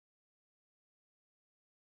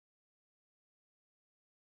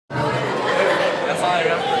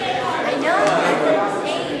I know.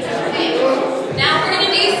 Okay. Now we're gonna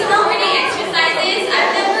do some morning exercises.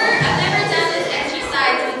 I've never done this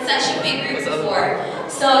exercise with such a big group before,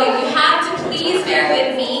 so you have to please bear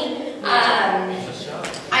with me.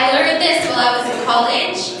 I learned this while I was in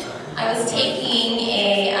college. I was taking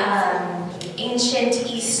a ancient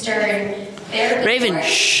Eastern therapy Raven, course.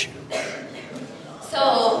 shh.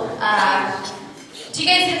 So, have you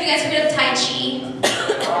guys heard of Tai Chi?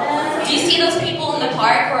 Do you see those people in the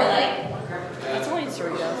park or like? That's only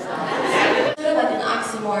sort of like an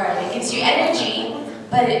oxymoron. It gives you energy,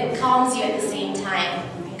 but it calms you at the same time.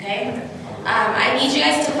 Okay? I need you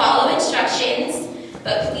guys to follow instructions,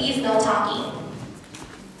 but please no talking,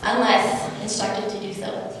 unless instructed to do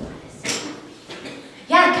so.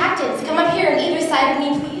 Yeah, captains, come up here on either side of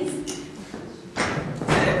me, please.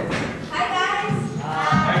 Hi, guys.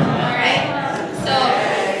 All right.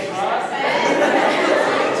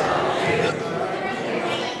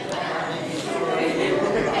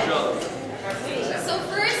 So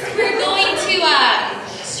first, we're going to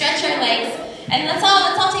stretch our legs, and let's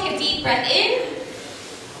all take a deep breath in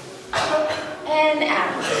and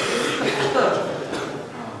out.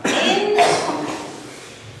 In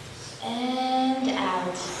and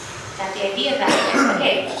out. Got the idea back there.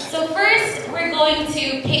 Okay, so first we're going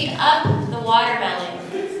to pick up the watermelon.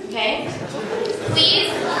 Okay?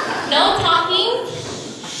 Please, no talking.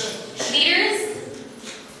 Leaders,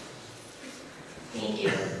 thank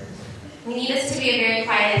you. We need this to be a very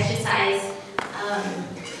quiet exercise.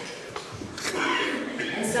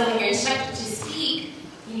 And so when you're instructed to speak,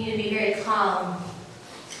 you need to be very calm.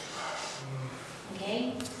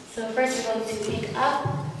 Okay? So first we're going to pick up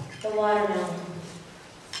the watermelon.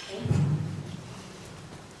 Okay?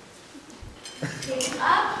 Pick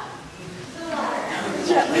up the watermelon.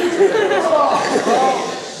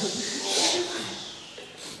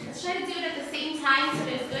 Let's try to do it at the same time so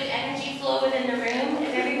there's good energy flow within the room.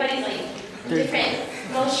 If everybody's like different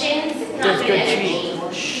motions, it's not good energy.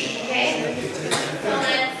 Okay? So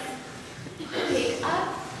let's pick up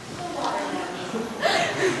the watermelon.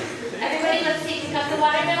 Everybody, let's pick up the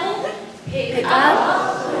watermelon. Pick up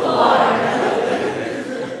the watermelon.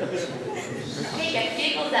 Okay, get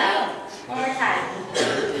giggles out. One more time.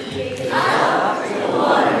 Pick up the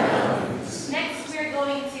watermelon. Next, we're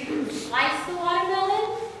going to slice the watermelon.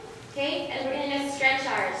 Okay, and we're going to stretch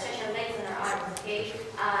our legs and our arms. Okay, to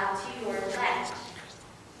your left.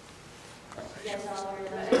 You guys know where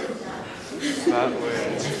the left is not. That way.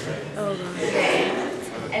 Okay.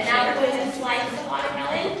 And now we're going to slice the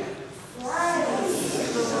watermelon.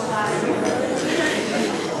 Slice the watermelon.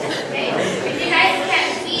 Okay. If you guys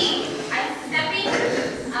can't see, I'm stepping with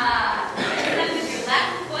your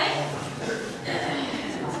left foot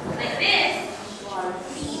like this.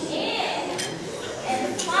 Lean in and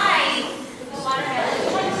slice the watermelon. You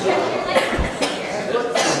want to stretch your legs here.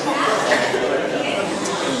 Okay.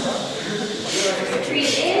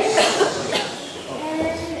 Breathe in.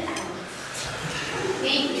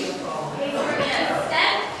 Thank you. Okay, so we're going to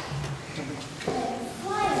step and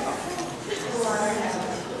slice the watermelon.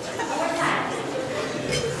 One more time.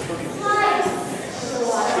 Slice the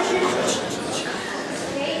watermelon.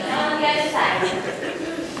 Okay, now on the other side.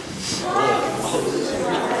 Slice the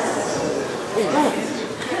watermelon.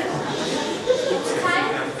 This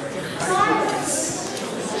time, slice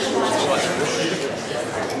the watermelon.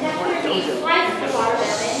 And after we slice the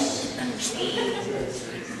watermelon,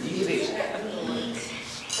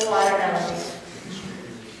 the watermelon.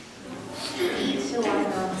 Eat the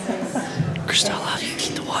watermelon first. Crystal, how do you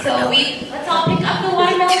eat the watermelon? So let's all pick up the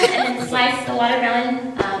watermelon and then slice the watermelon,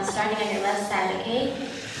 starting on your left side, okay?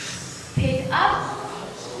 Pick up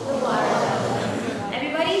the watermelon.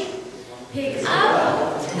 Everybody, pick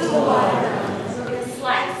up the watermelon. So we're going to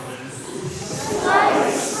slice.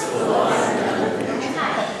 Slice the watermelon. One more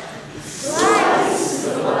time. Slice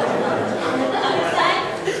the watermelon. And then the other side.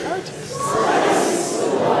 Slice the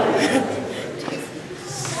watermelon.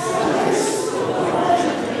 Slice the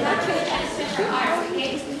watermelon. Now we're going to stretch our arms,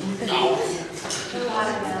 okay? Eat the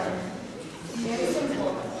watermelon. Very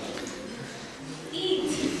simple. Eat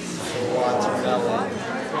the watermelon.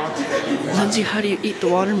 Lindsay, how do you eat the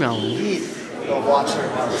watermelon? Eat the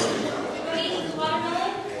watermelon. Everybody eat the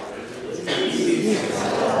watermelon? Eat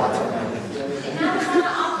the watermelon. And now we're going to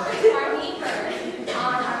offer our neighbor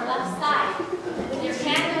on our left side with your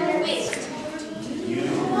hand on your waist.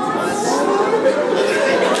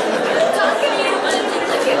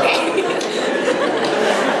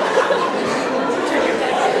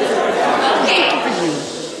 Okay.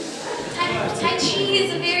 Tai Chi is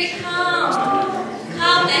a very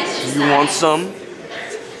calm exercise. You want some?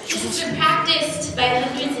 This has been practiced by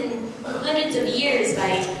hundreds and hundreds of years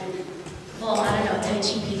by, well, I don't know, Tai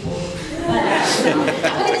Chi people. But I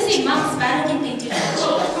wanted to say monks, but I don't think they do Tai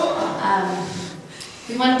Chi.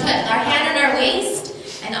 We want to put our hand on our waist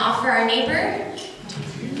and offer our neighbor.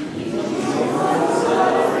 You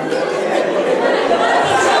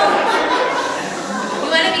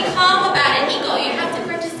want to be calm about it, Nico. You have to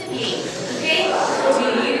participate, okay? Do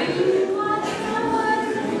you want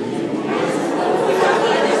someone? The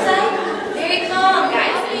other side? Very calm,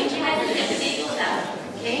 guys. I need you guys to get the visuals out,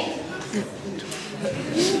 okay?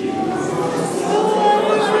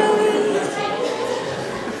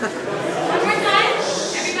 One more time,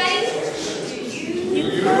 everybody. Do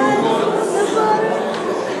you want someone?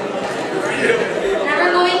 Now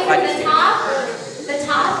we're going from the top.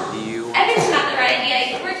 Everyone's got the right idea.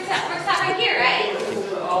 It works out right here, right?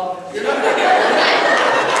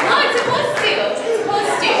 No, it's supposed to. It's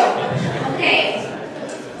supposed to. Okay.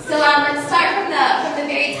 So let's start from the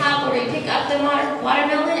very top where we pick up the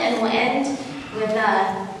watermelon, and we'll end with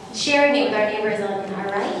sharing it with our neighbors on our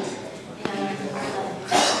right and our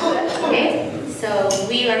left. Okay. So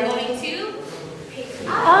we are going to pick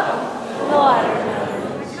up the watermelon.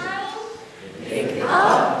 One more time. Pick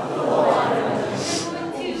up the watermelon.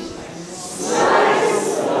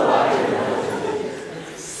 Slice the watermelon.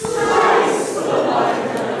 Slice the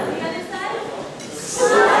watermelon. The other side.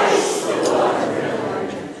 Slice the watermelon.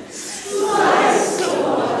 Slice the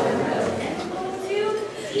watermelon. And one, two.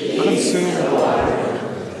 Consume the watermelon.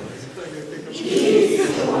 Eat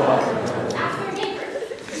the watermelon. After neighbor.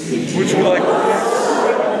 Which one like?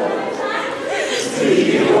 Do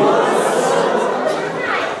you want some?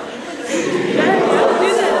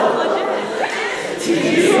 Do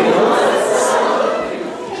you want some?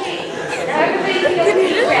 Now everybody take a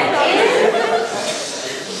deep breath in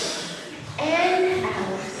and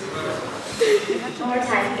out. One more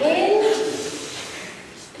time. In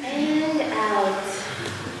and out.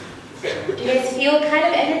 Do you guys feel kind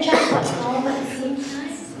of energized but calm at the same time?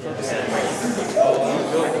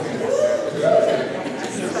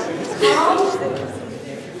 Calm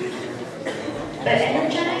but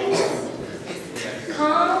energized.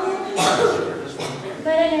 Calm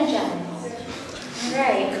but energized.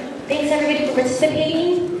 Alright. Thanks everybody for participating.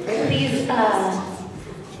 Please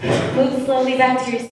move slowly back to your